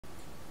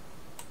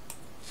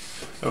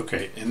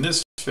Okay, in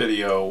this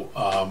video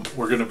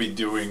we're going to be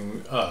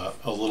doing a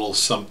little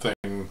something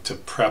to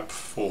prep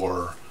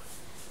for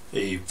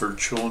a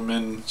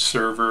Virtualmin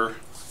server.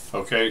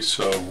 Okay,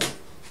 so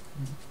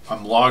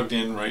I'm logged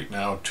in right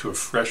now to a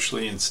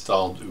freshly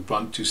installed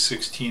Ubuntu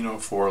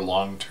 16.04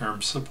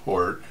 long-term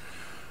support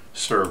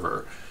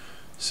server.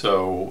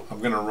 So I'm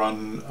going to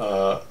run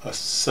a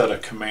set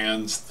of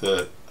commands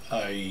that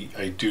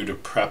I do to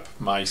prep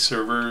my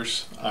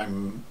servers.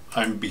 I'm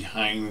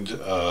behind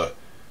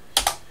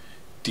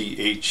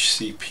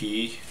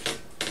DHCP,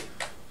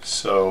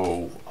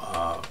 so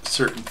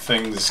certain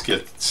things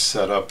get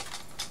set up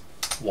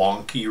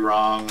wonky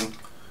wrong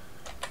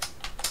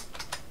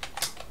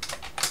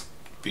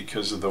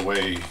because of the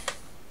way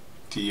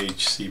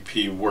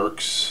DHCP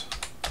works.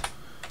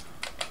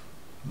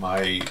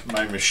 My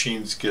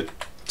machines get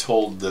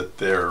told that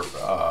they're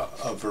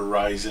a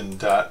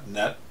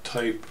Verizon.net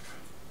type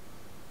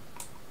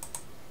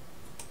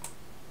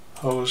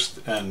host,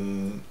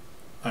 and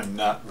I'm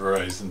not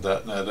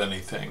Verizon.net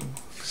anything.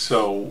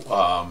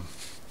 So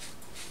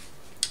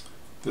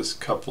this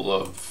couple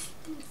of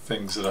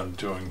things that I'm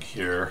doing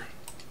here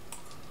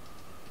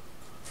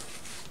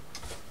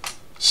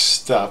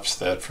stops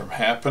that from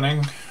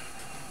happening.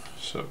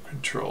 So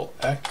Control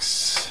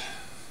X,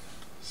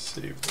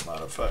 save the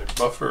modified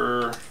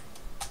buffer.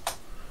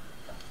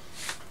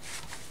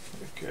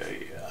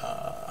 Okay,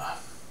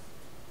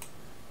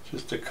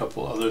 just a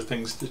couple other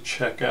things to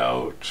check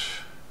out.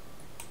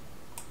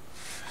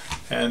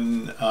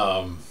 And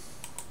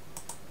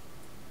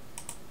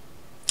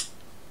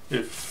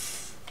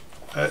if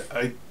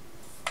I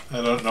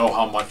don't know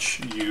how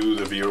much you,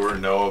 the viewer,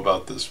 know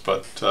about this,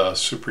 but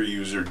super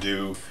user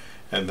do,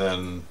 and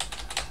then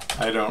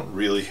I don't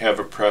really have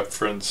a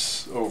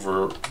preference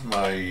over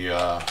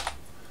my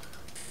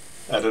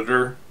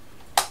editor.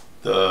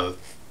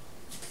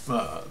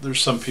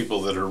 There's some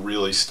people that are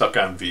really stuck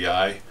on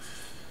VI,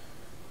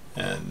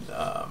 and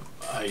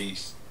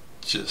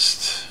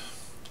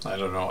I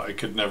don't know, I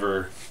could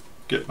never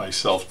get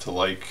myself to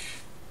like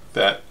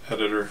that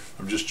editor.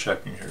 I'm just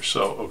checking here.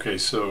 So, okay,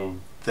 so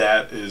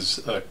that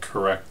is a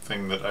correct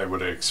thing that I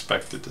would have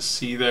expected to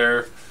see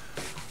there.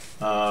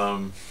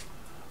 I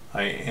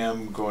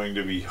am going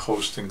to be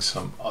hosting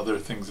some other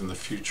things in the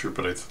future,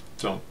 but I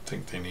don't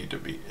think they need to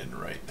be in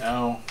right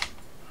now.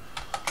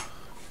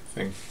 I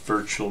think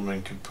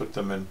Virtualmin can put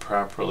them in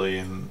properly,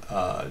 and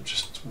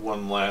just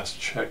one last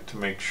check to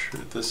make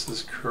sure this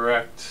is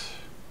correct.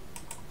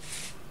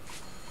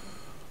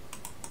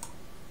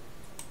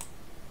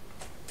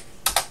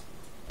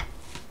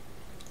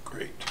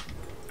 Great.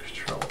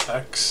 Control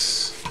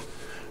X.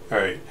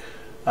 Alright.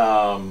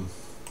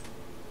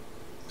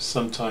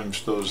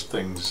 Sometimes those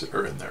things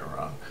are in there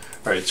wrong.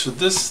 Alright, so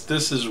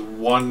this is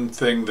one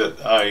thing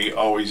that I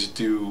always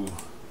do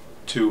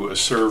to a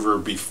server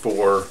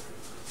before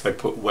I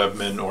put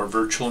Webmin or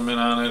Virtualmin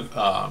on it,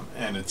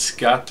 and it's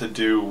got to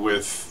do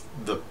with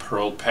the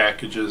Perl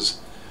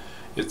packages.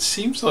 It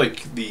seems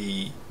like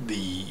the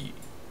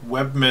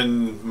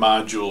Webmin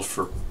module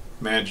for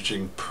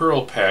managing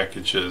Perl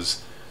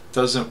packages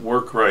doesn't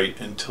work right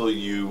until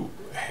you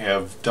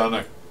have done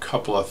a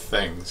couple of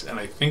things, and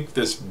I think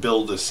this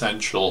build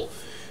essential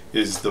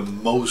is the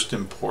most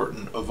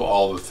important of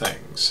all the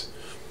things.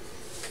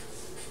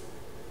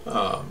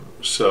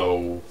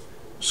 So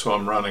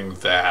I'm running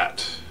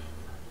that,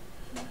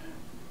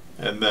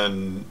 and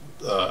then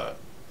the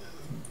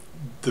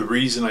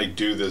reason I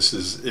do this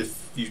is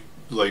if you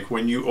like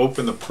when you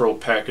open the Perl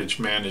package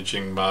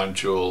managing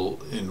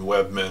module in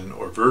Webmin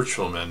or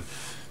Virtualmin,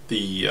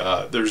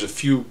 there's a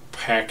few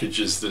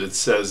packages that it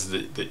says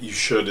that you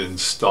should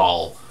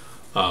install,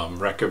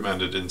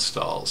 recommended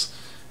installs,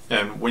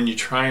 and when you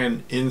try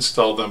and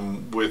install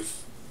them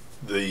with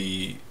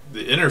the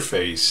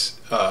interface,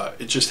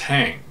 it just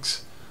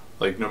hangs,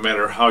 like no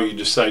matter how you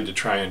decide to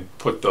try and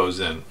put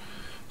those in.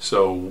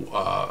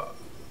 So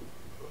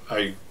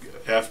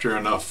after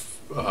enough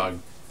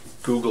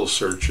Google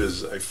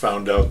searches, I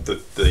found out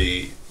that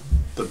the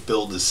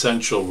build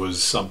essential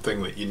was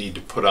something that you need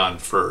to put on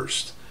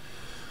first.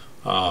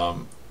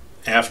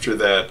 After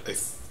that,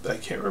 I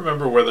can't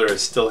remember whether I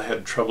still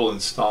had trouble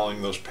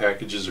installing those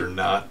packages or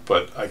not,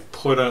 but I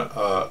put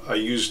I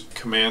used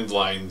command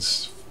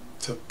lines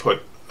to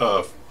put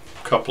a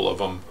couple of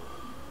them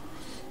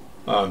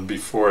on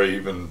before I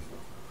even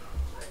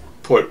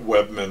put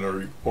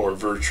Webmin or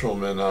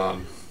Virtualmin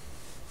on.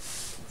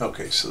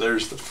 Okay, so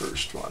there's the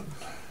first one.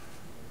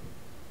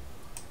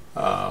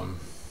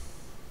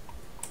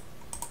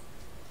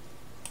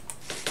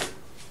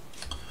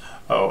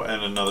 Oh,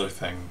 and another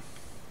thing.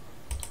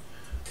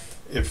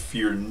 If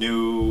you're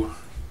new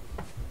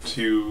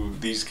to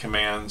these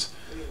commands,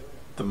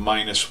 the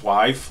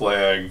 -y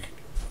flag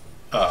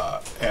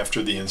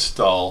after the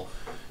install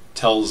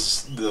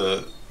tells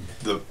the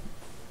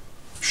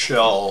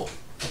shell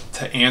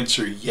to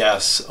answer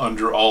yes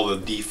under all the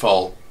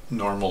default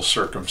normal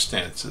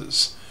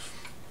circumstances.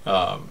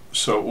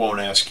 So it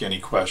won't ask you any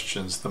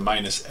questions. The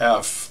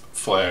 -f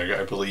flag,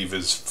 I believe,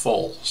 is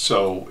full,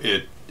 so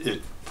it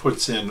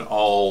puts in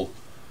all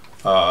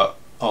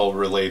all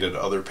related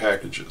other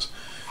packages.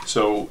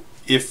 So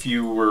if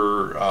you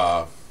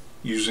were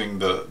using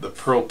the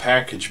Perl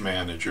package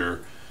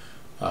manager,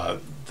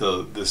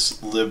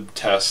 this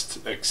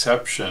libtest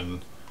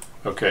exception,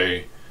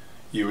 okay,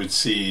 you would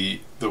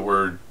see the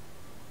word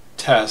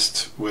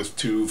test with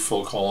 2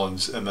 full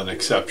colons and then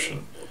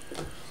exception.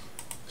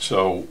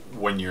 So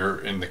when you're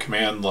in the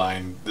command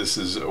line, this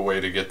is a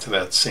way to get to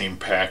that same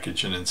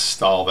package and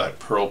install that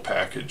Perl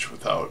package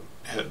without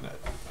hitting it.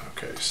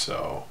 Okay,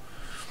 so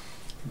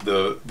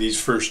these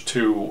first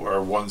 2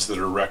 are ones that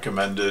are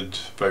recommended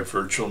by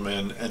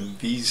Virtualmin, and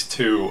these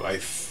 2 I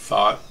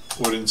thought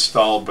would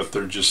install, but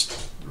they're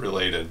just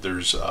related.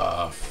 There's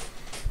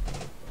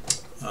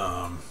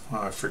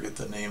I forget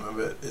the name of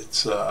it.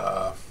 It's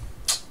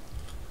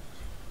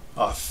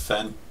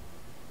authn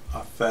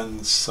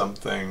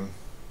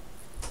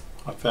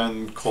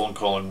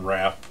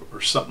wrap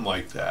or something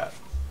like that.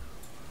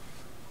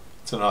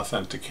 It's an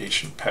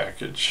authentication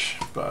package,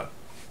 but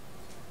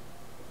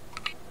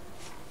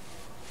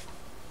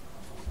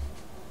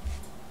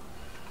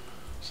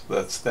so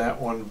that's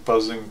that one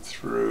buzzing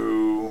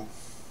through.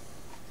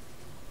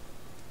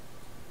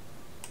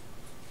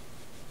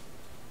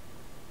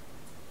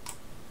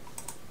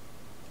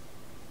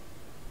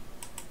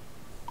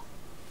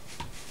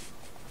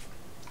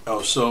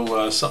 Oh,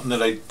 so something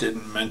that I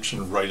didn't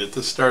mention right at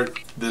the start,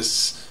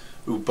 this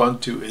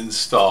Ubuntu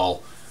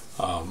install,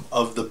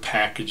 of the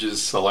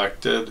packages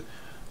selected,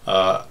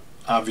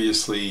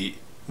 obviously,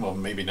 well,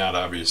 maybe not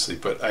obviously,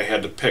 but I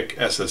had to pick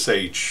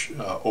SSH,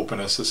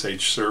 Open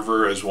SSH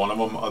Server as one of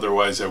them,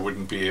 otherwise I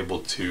wouldn't be able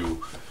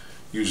to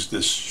use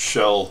this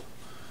shell,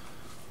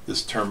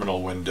 this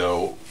terminal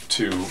window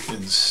to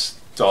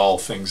install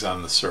things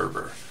on the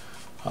server,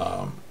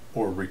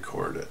 or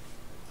record it.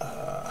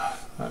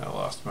 I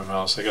lost my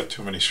mouse. I got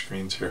too many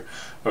screens here.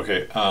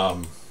 Okay,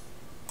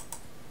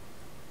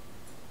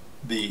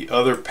 the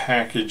other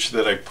package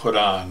that I put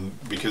on,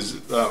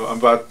 because I'm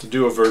about to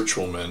do a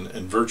Virtualmin,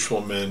 and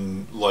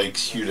Virtualmin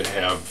likes you to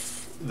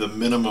have the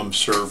minimum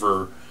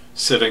server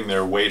sitting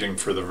there waiting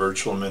for the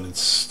Virtualmin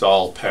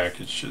install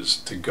packages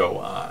to go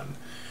on,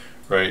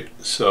 right?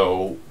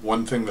 So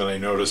one thing that I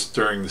noticed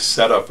during the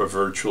setup of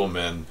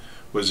Virtualmin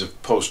was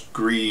if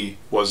PostgRE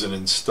wasn't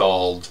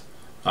installed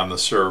on the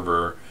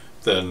server,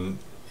 then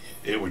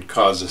it would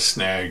cause a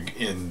snag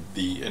in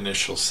the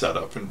initial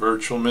setup in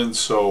Virtualmin.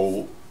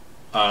 So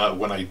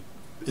when I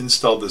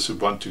installed this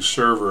Ubuntu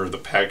server, the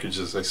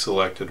packages I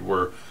selected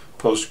were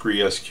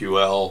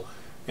PostgreSQL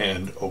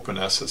and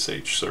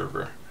OpenSSH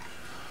Server.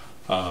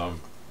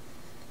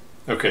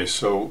 Okay,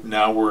 so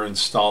now we're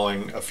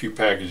installing a few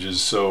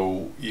packages.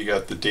 So you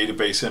got the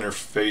database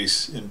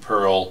interface in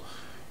Perl,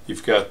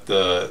 you've got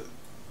the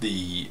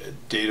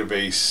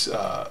database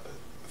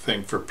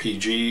thing for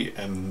PG,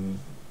 and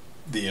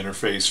the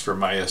interface for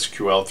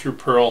MySQL through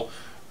Perl.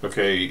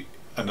 Okay,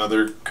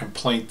 another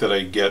complaint that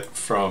I get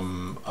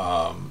from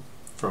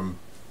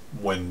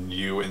when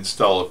you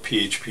install a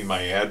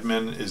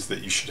phpMyAdmin is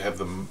that you should have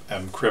the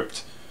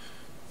mcrypt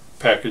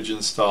package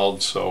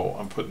installed, so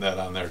I'm putting that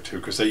on there too,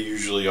 because I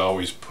usually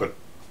always put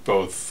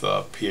both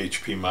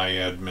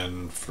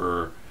phpMyAdmin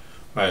for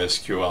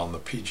MySQL and the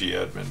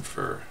pgadmin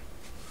for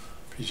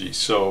PG.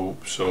 So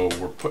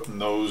we're putting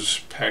those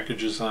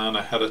packages on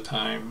ahead of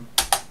time.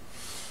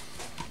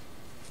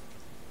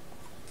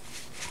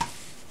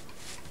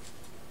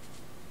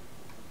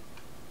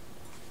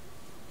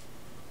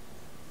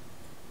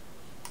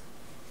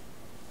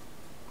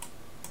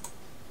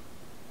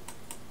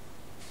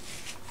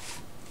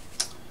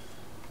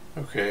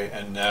 Okay,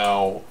 and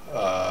now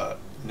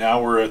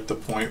we're at the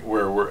point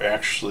where we're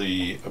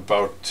actually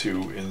about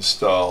to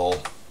install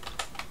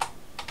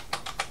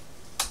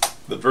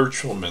the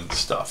Virtualmin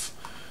stuff.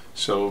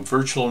 So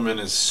Virtualmin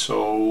is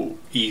so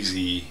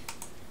easy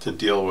to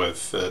deal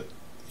with that,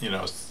 you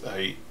know,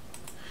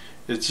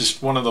 it's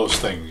just one of those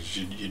things.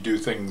 You do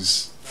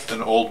things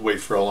an old way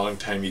for a long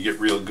time, you get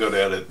real good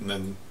at it, and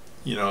then,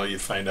 you know, you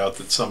find out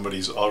that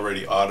somebody's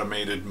already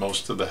automated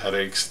most of the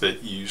headaches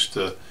that you used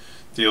to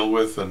deal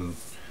with, and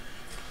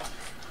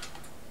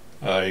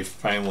I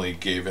finally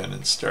gave in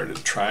and started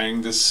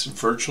trying this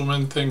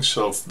Virtualmin thing.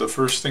 So the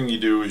first thing you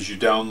do is you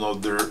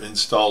download their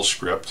install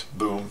script.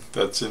 Boom,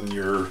 that's in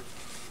your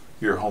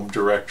home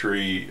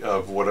directory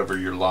of whatever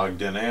you're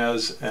logged in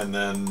as, and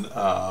then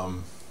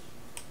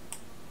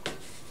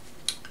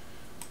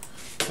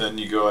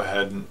you go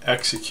ahead and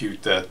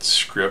execute that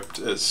script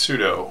as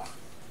sudo.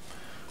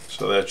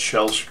 So that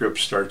shell script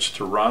starts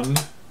to run,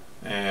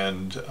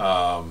 and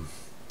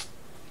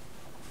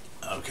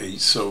okay,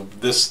 so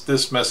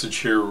this message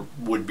here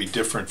would be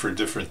different for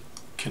different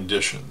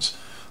conditions.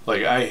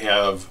 Like I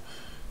have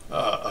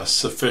a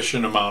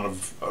sufficient amount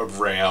of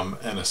RAM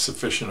and a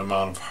sufficient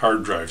amount of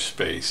hard drive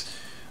space.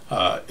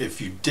 If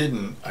you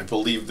didn't, I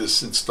believe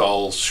this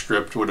install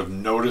script would have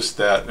noticed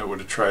that and it would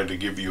have tried to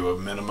give you a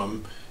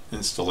minimum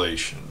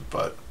installation,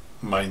 but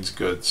mine's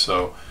good.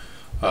 So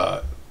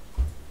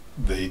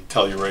they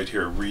tell you right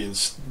here,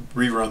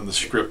 rerun the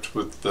script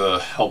with the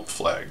help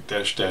flag,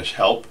 --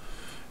 help.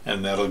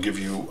 and that'll give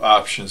you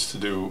options to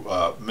do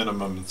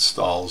minimum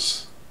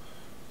installs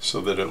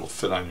so that it'll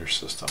fit on your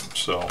system.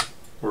 So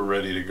we're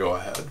ready to go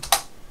ahead.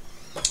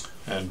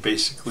 And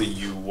basically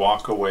you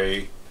walk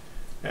away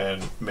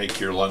and make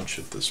your lunch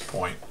at this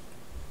point,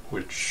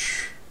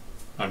 which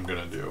I'm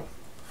gonna do.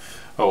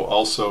 Oh,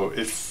 also,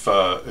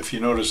 if you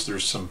notice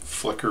there's some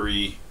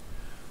flickery,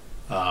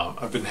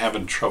 I've been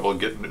having trouble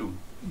getting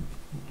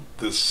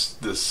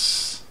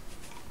this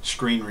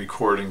screen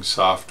recording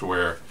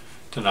software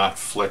to not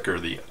flicker.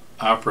 The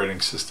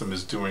operating system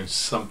is doing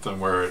something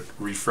where it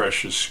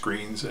refreshes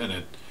screens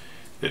and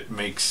it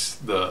makes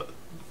the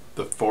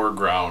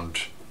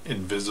foreground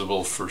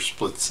invisible for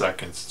split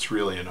seconds. It's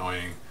really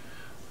annoying.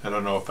 I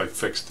don't know if I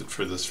fixed it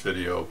for this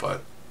video,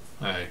 but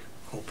I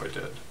hope I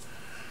did.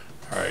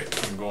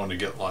 Alright, I'm going to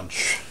get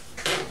lunch.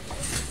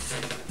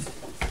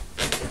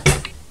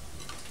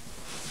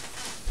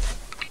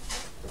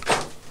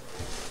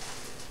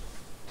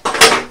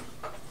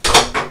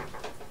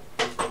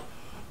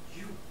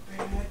 You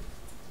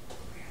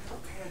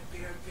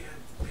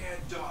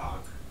bad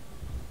dog.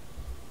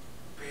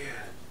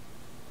 Bad.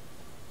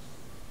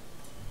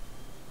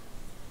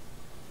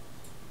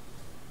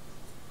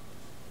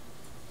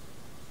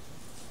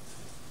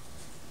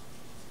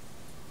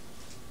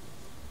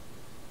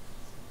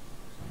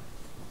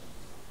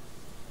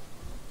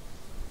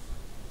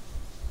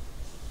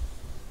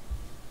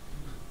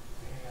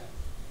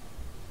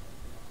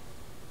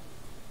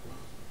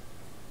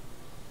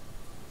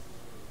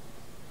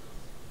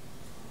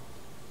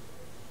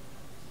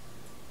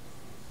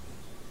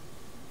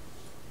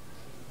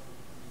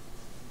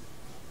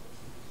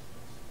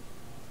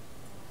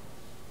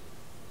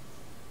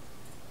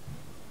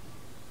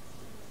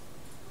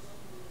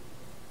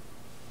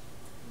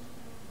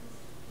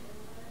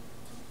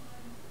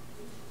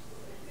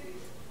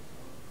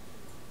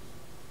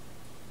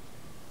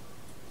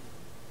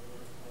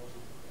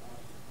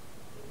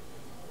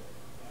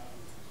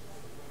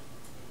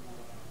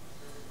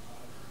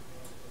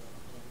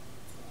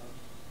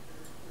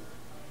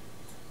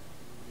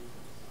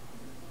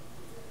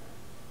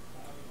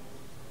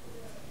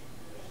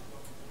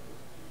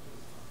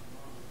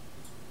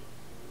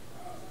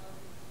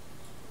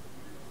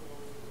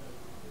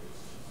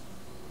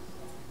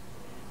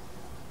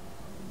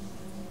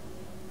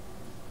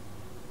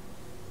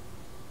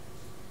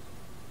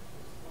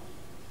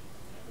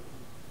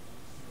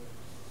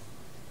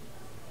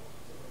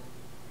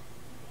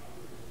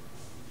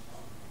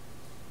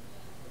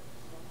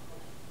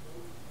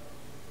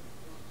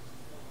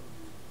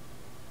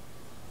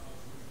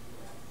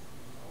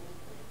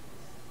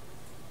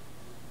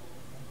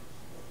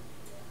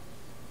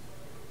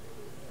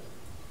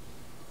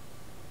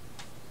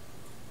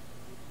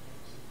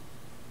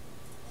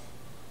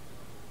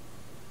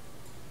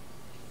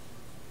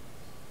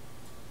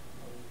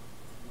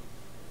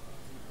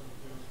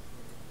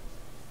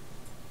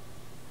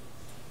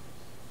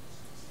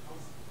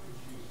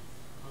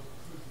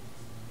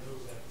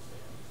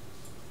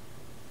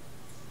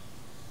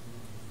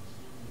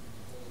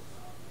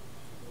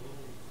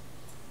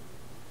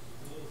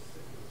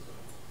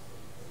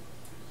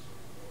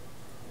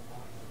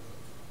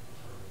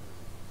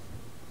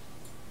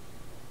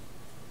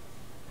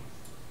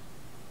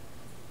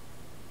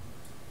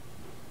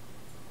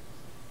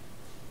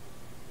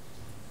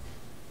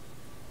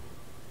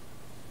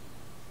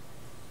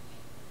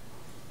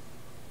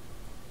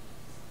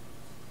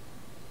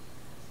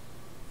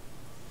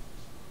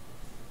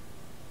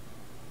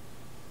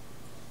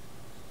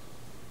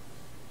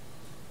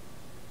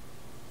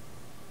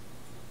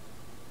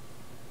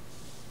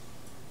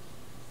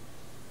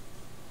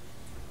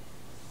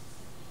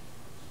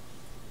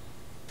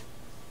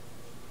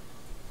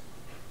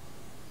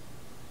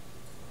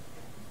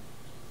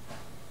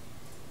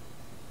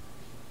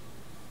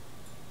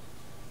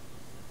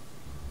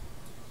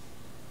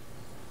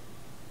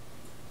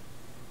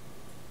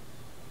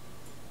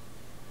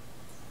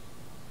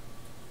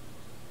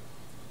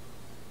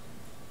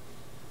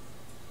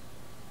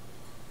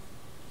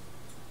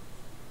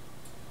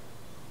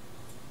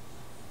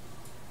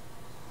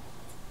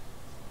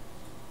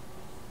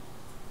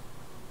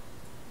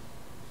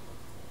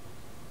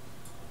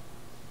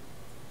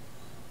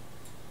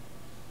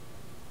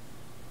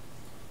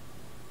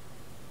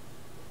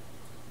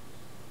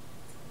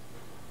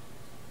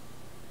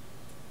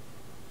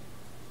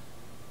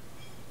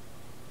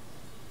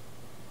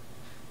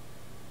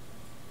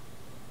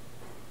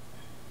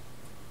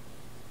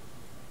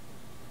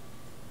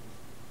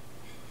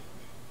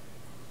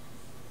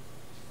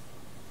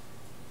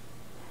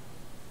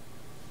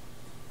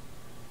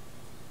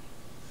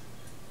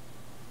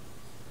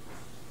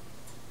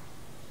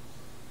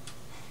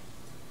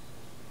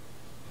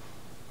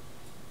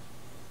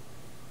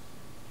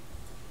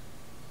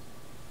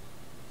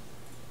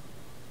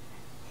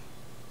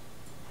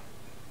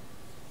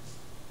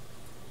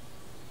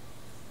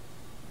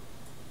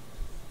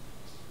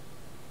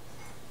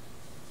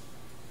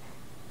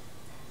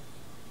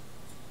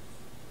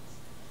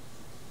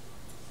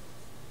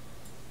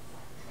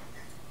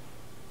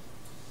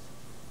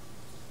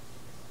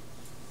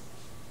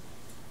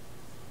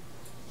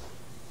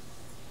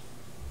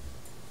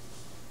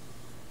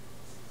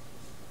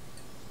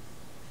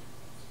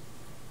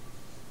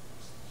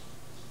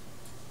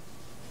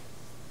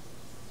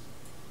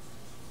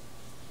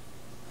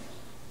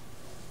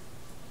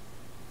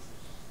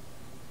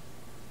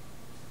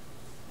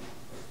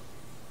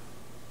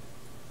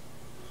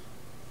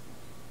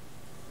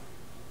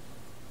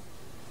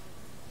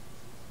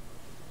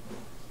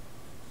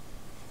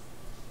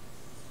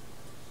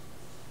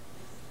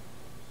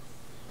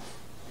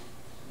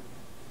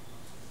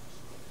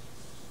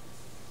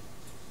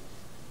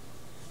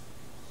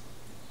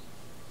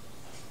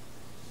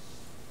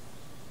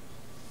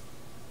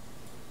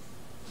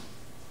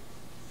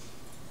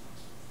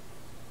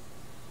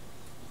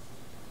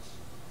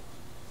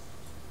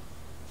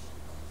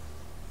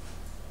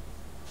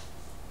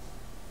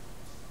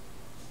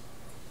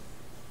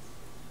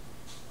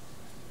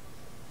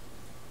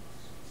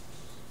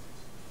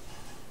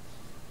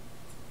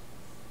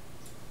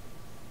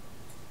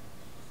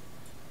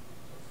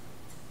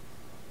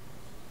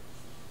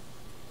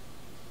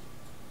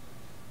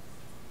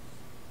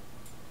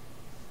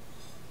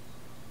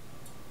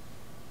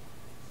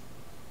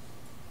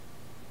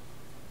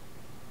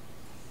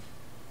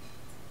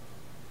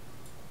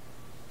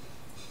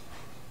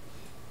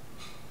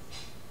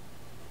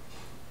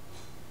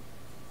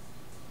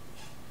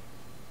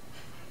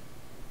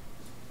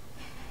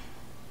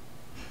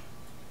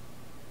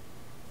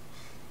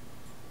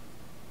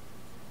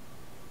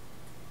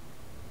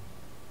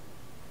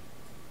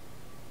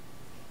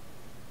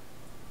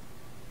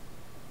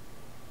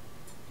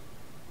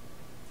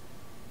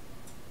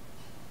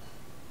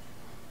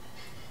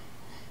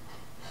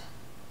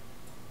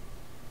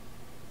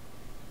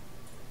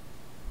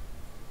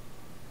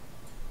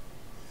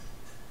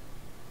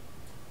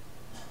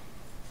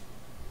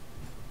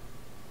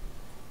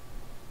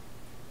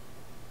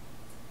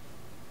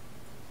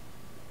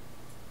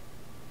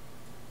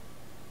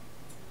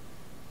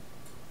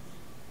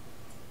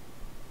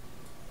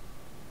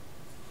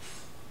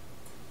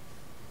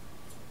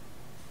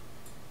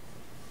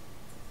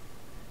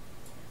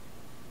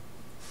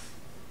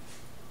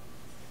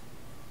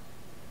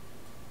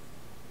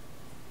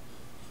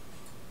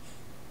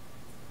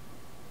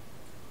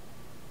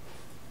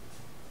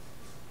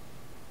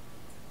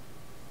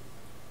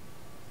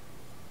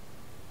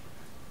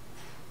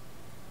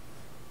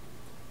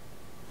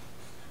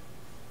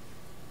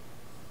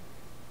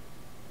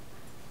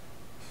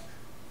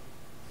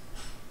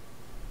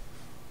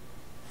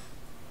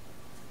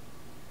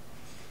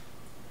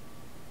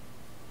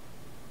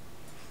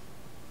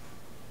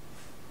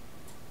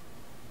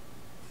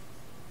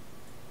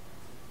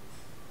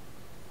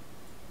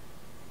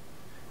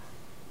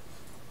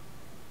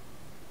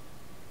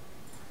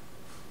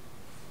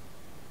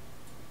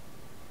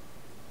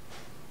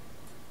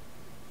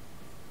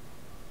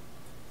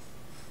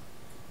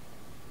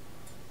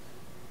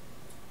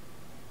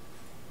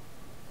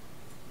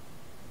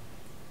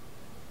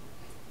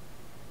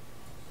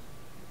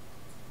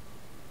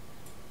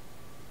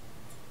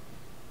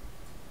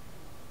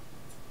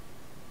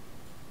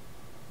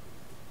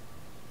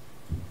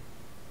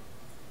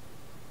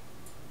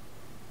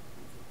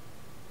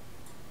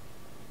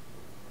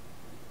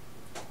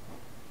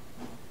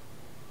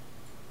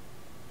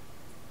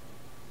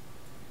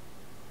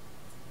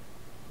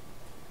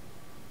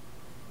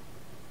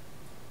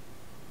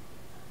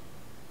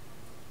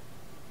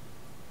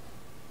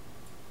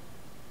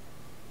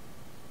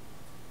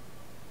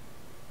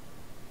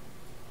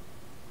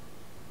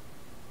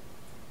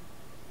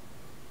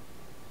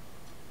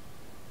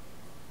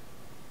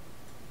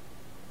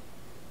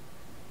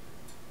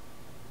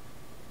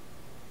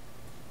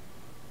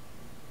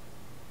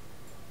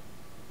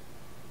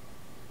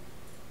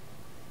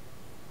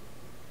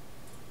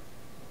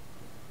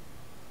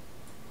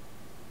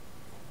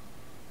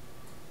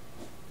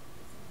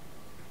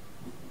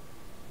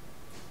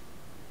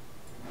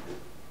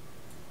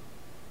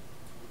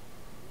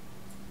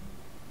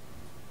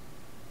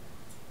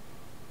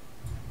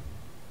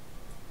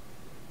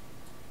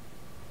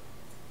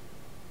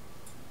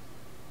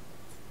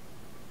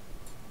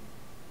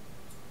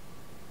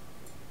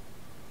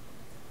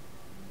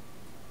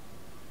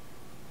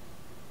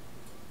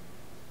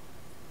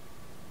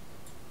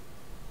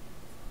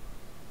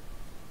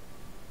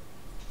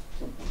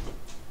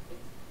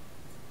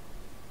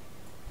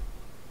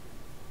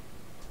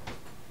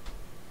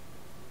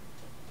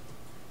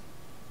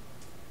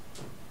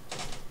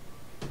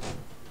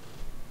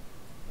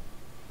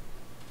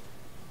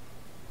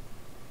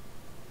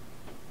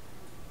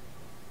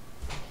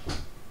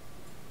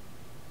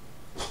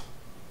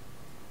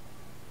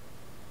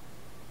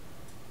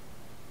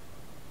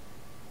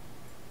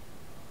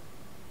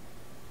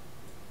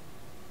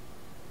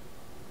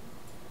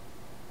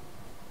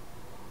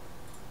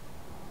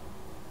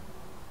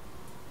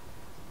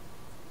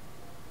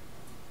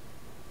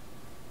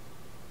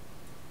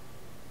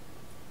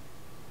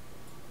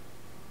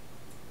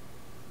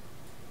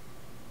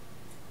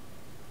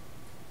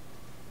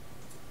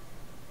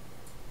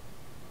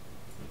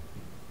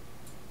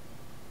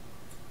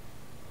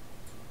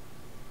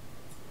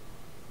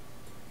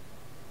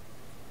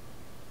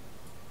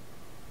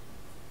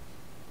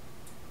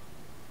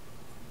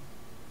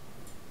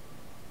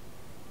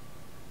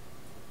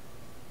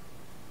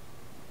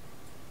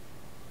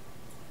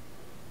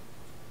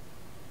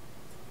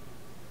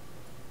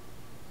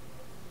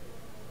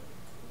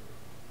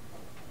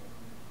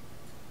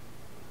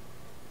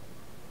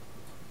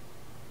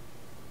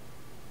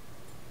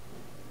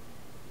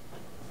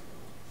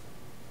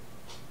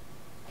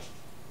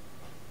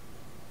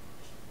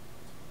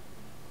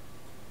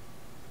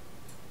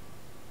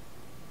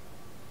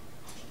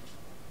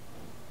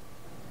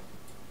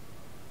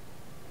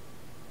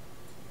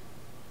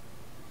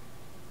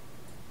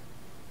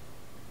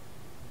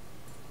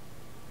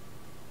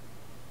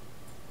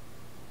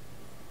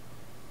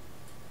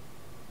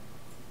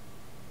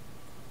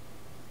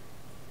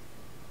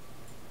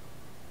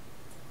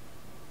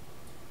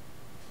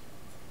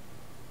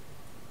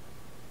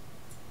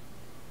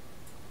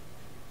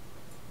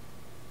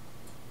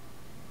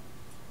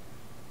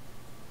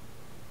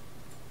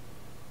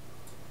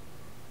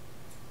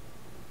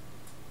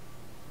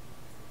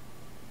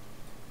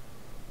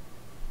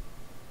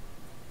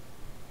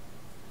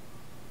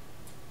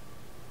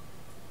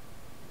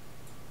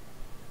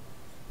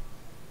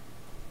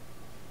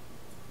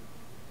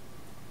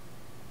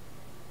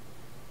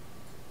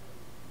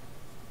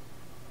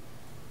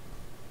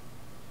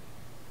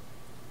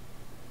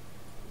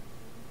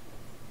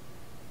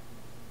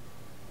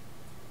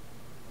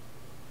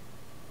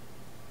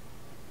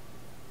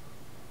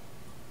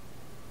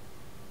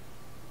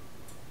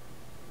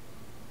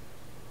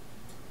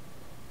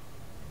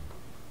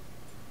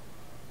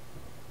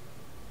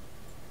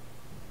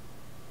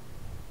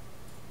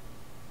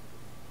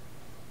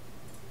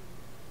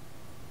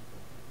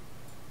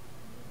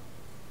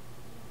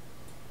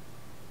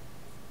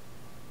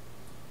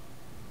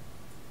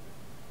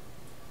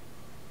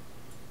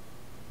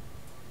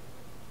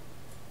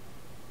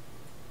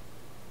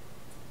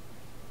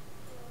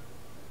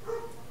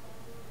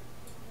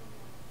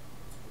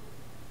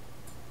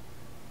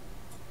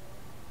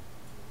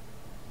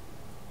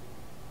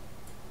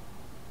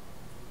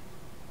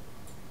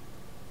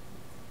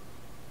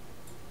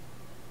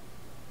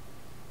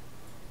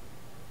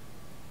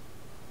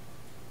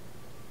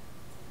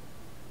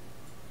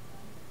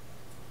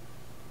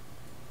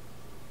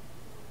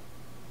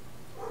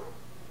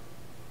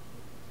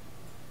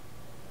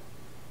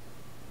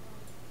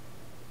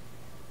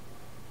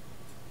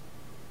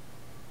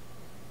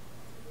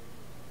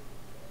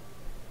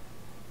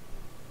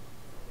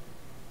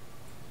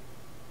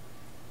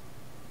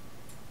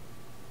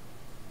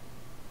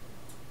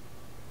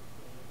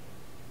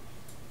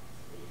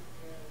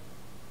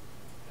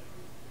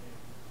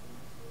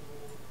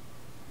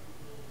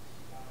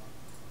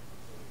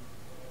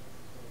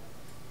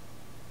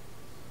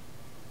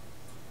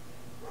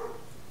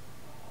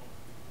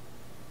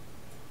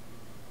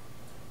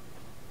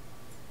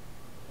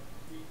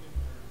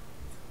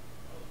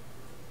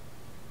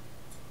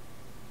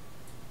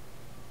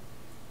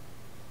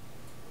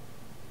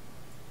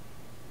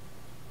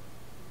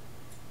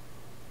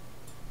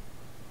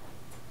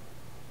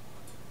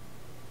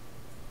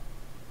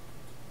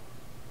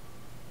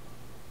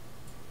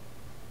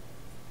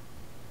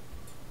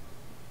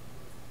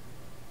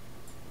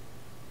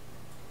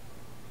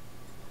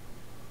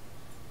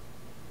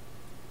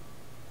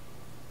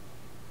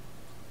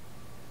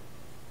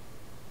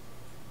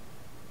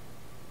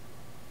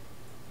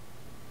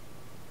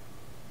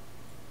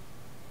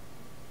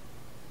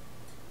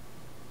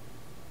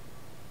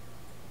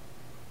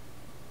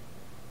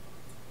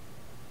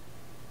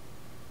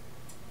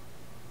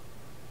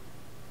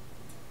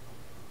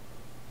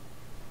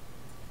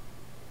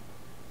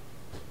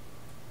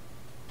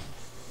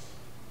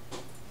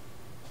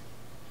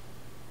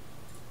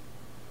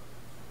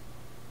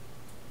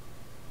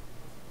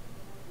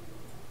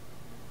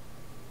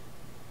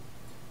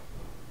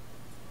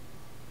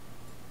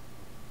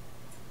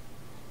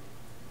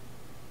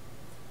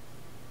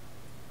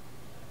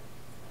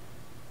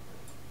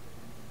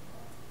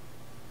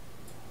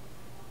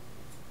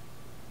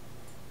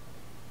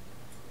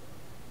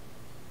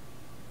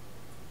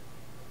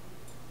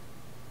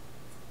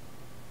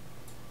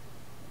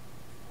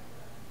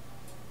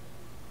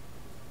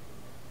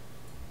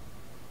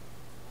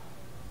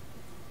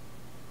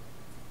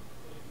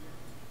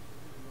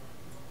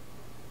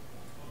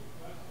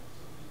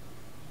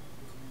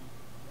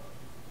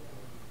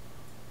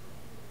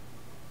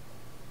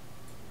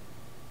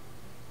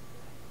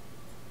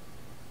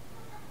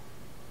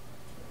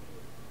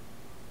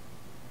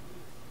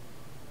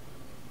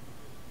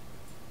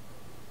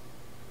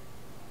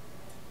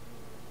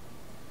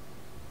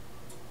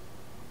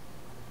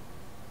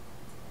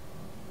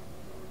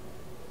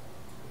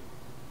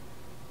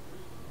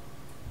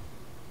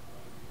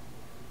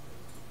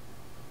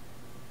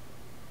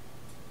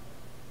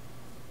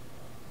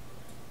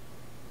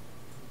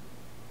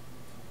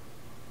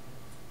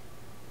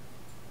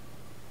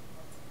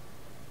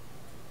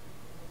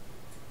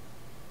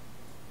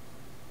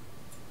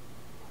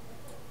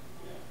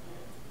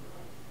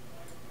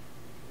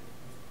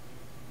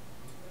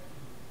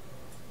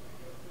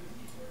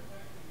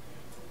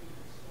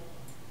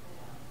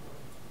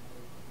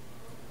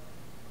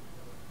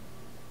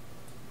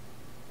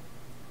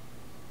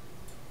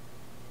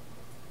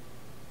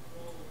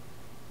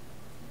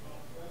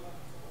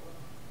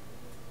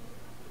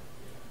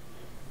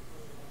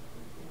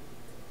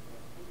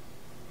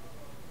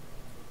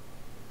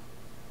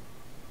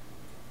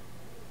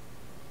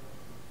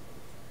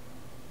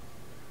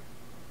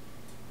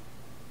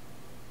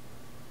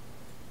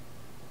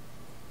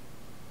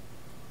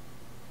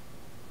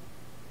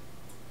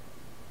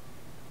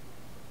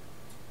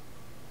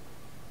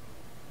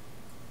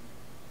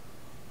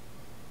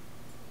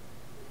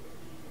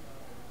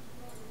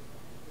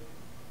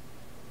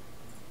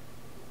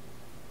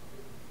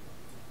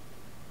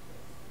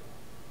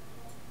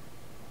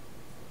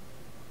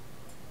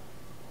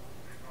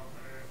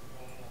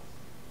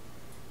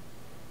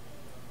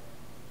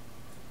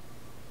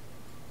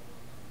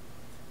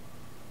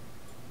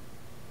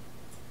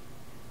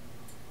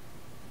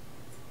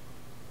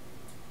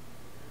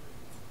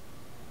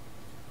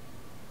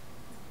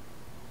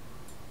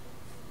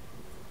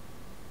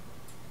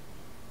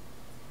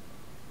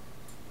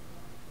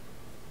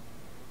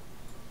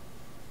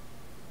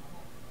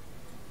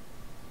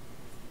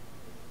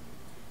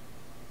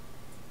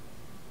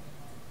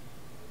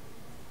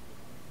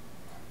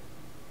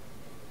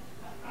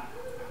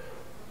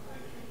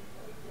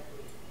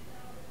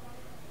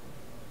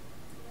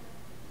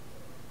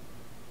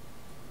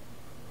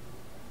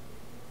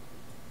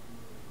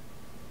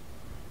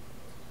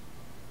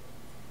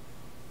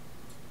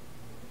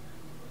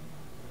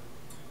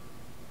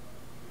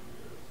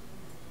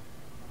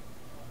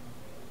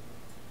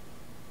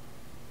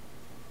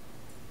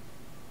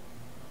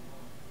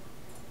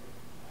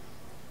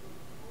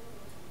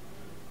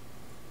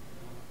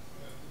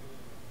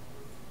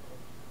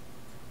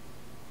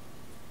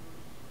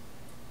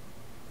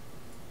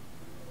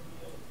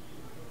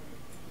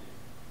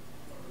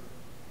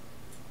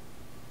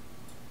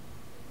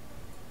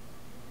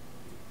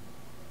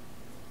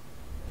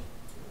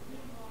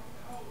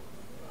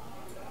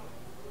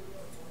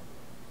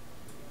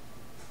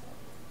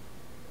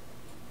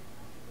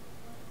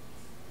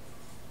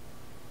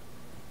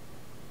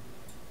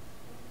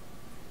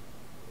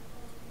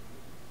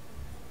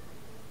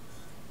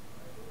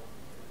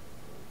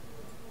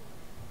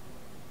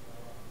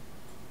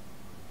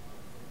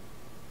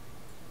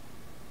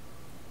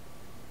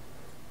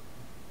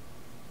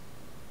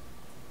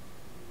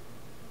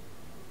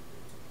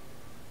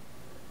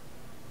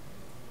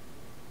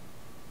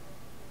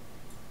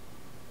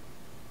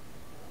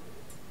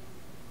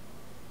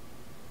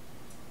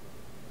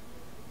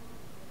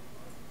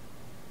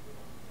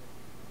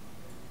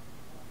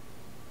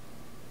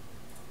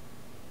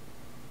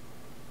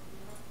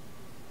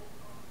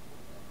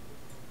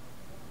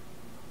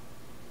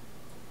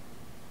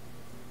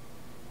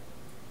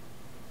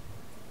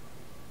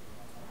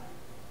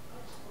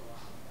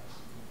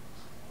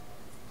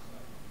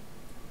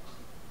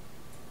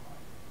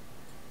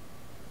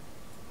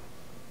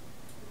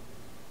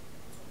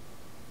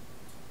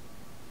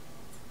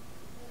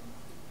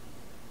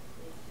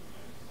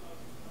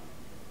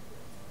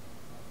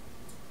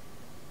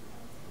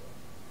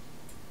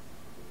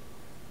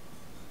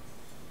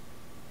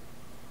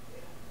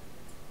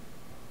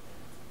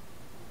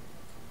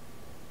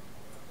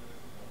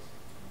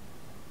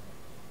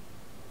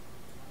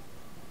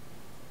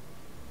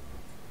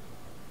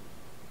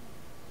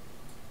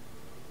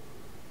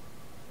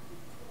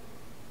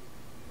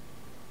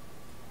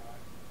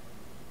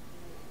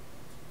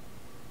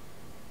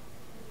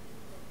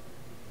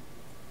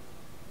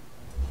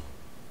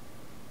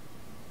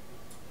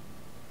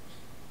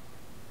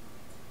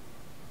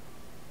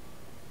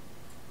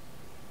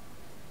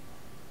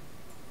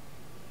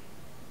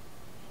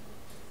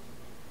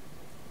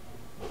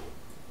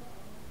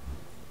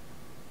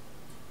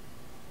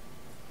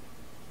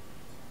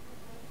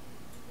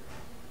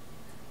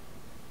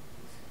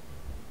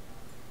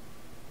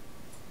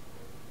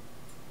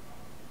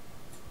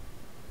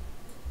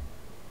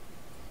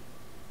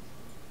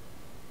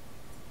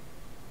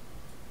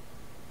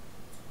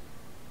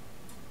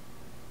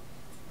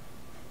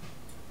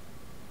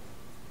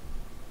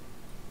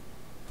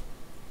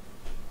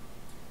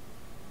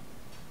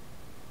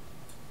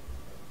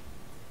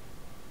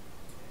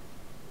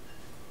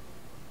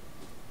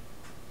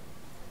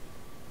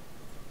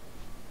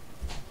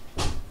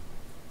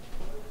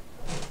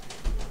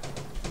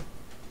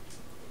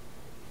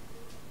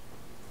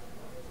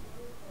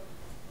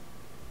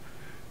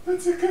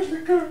 That's a good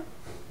liquor.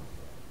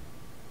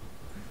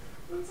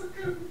 That's a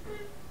good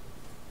liquor.